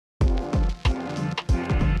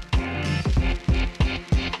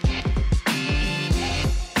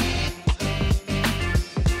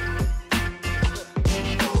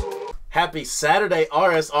Happy Saturday,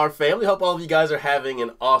 RSR family. Hope all of you guys are having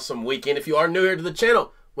an awesome weekend. If you are new here to the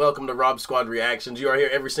channel, welcome to Rob Squad Reactions. You are here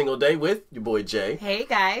every single day with your boy Jay. Hey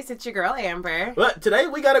guys, it's your girl Amber. But today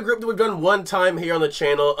we got a group that we've done one time here on the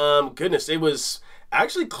channel. Goodness, it was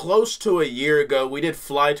actually close to a year ago. We did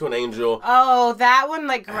Fly to an Angel. Oh, that one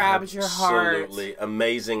like grabs your heart. Absolutely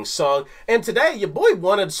amazing song. And today your boy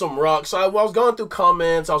wanted some rock. So I was going through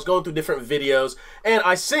comments, I was going through different videos, and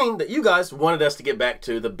I seen that you guys wanted us to get back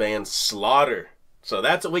to the band Slaughter. So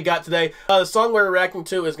that's what we got today. The song we're reacting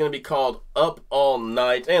to is going to be called Up All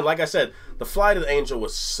Night. And like I said, the Fly to the Angel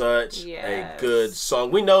was such a good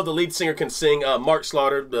song. We know the lead singer can sing. Mark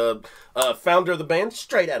Slaughter, the founder of the band,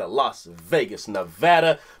 straight out of Las Vegas,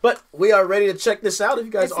 Nevada. But we are ready to check this out if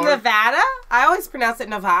you guys are. Nevada? I always pronounce it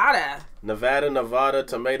Nevada. Nevada,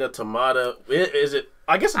 tomato. Is it?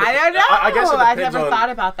 I guess I don't know. I guess it depends. I've never thought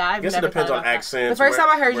about that. I guess it depends on accents. The first time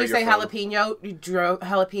I heard you say jalapeno,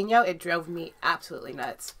 it drove me absolutely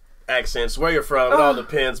nuts. Accents, where you're from, it all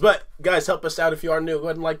depends. But guys, help us out if you are new. Go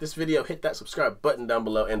ahead and like this video, hit that subscribe button down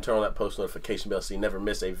below, and turn on that post notification bell so you never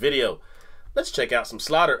miss a video. Let's check out some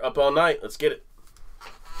Slaughter, Up All Night. Let's get it.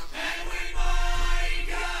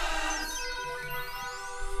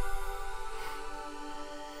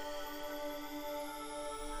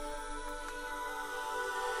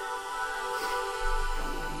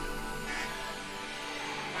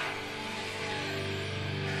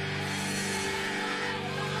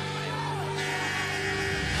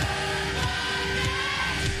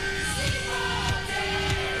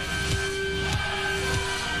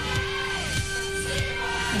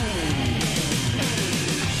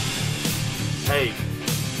 Hey.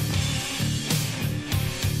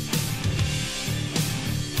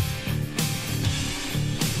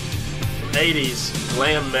 From 80s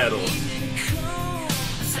glam metal.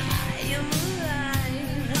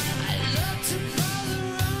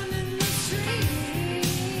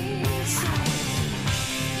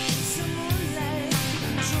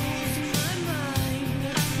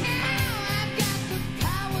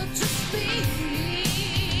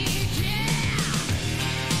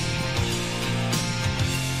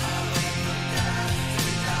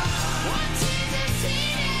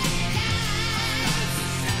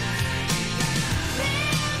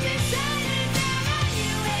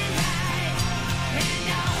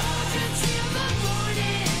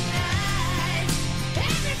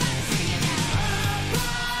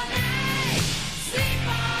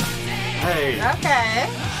 Hey. Okay.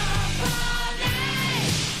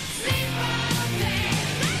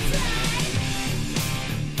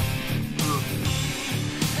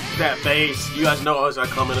 That bass, you guys know always I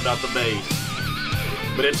comment about the bass,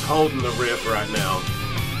 but it's holding the riff right now.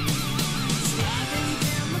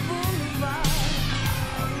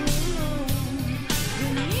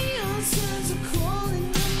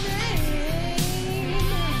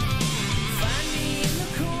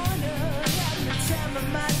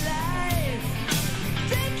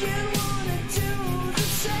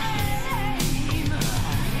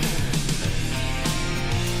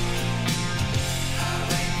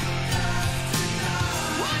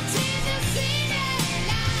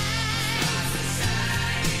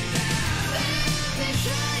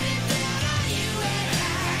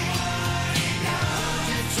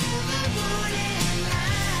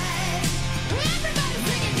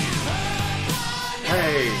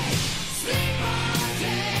 Hey.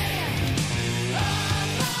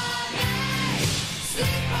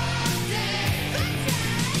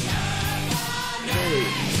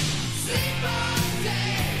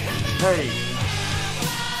 Hey.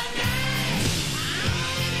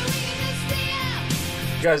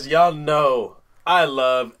 Guys, y'all know I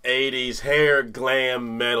love 80s hair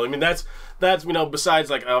glam metal. I mean, that's you know, besides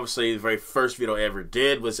like obviously the very first video I ever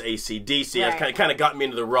did was AC/DC. Right. That kind of got me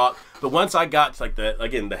into the rock. But once I got to like the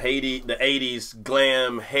 80s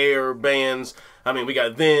glam hair bands. I mean, we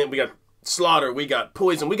got Slaughter, we got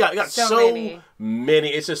Poison, we got so many.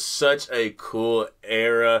 It's just such a cool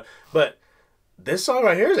era. But this song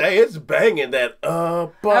right here, hey, it's banging that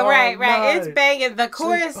up all right, night. It's banging. The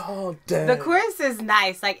chorus is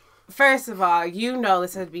nice. Like, first of all, you know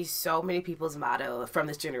this would be so many people's motto from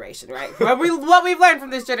this generation, right? what we've learned from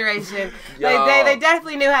this generation, like, they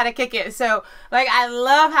definitely knew how to kick it. So, like, I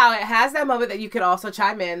love how it has that moment that you could also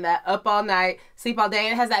chime in, that up all night, sleep all day,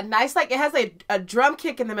 and it has that nice, like, it has a drum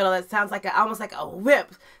kick in the middle that sounds like almost like a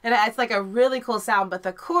whip, and it's like a really cool sound. But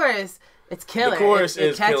the chorus It's killing. The chorus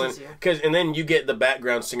it is killing, and then you get the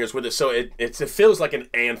background singers with it, so it feels like an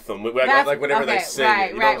anthem. Like whenever they sing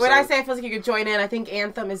it. Right. When I say it feels like you could join in, I think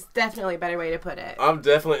anthem is definitely a better way to put it. I'm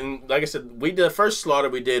definitely, and like I said, we did the first Slaughter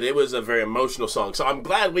we did. It was a very emotional song, so I'm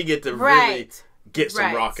glad we get to really get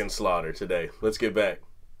some rockin' slaughter today. Let's get back.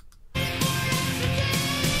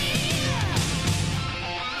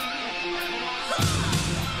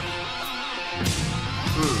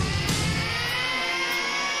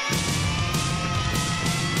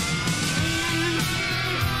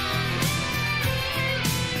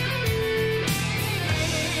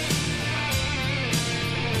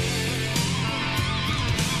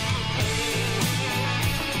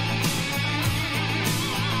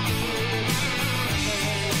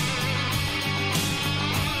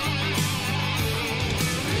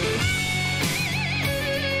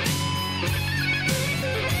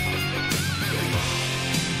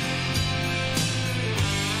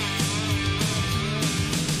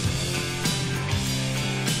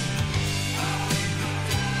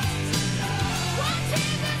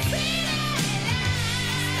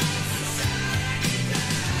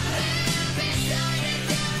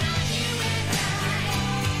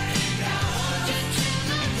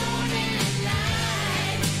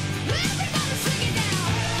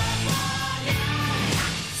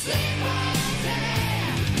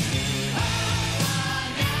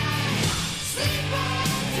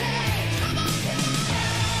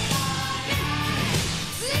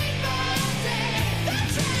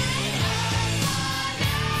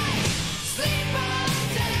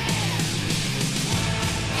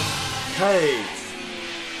 Hey.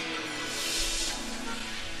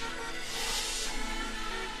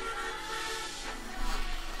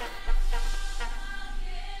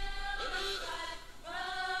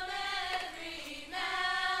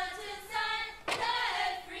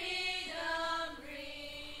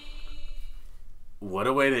 What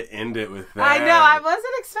a way to end it with that. I know, I wasn't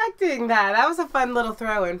expecting that. That was a fun little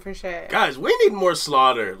throw-in for sure. Guys, we need more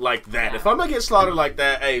slaughter like that. Yeah. If I'm gonna get slaughtered like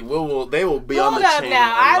that, hey, they will be on the channel.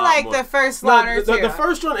 Now, I like more. The first slaughter too. The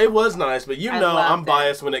first one, it was nice, but you know I'm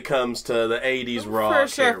biased when it comes to the 80s rock. For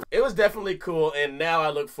sure. It was definitely cool, and now I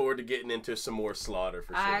look forward to getting into some more slaughter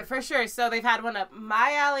for sure. For sure. So they've had one up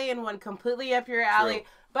my alley and one completely up your alley. True.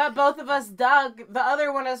 But both of us dug the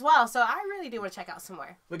other one as well. So I really do want to check out some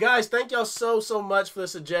more. But guys, thank y'all so much for the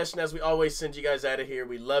suggestion. As we always send you guys out of here.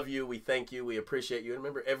 We love you. We thank you. We appreciate you. And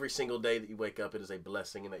remember, every single day that you wake up, it is a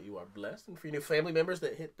blessing and that you are blessed. And for your new family members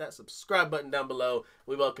that hit that subscribe button down below,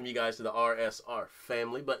 we welcome you guys to the RSR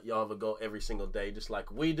family. But y'all have a goal every single day just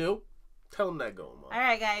like we do. Tell them that goal, Mom. All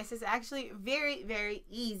right, guys. It's actually very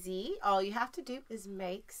easy. All you have to do is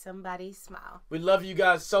make somebody smile. We love you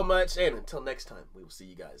guys so much. And until next time, we will see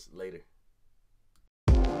you guys later.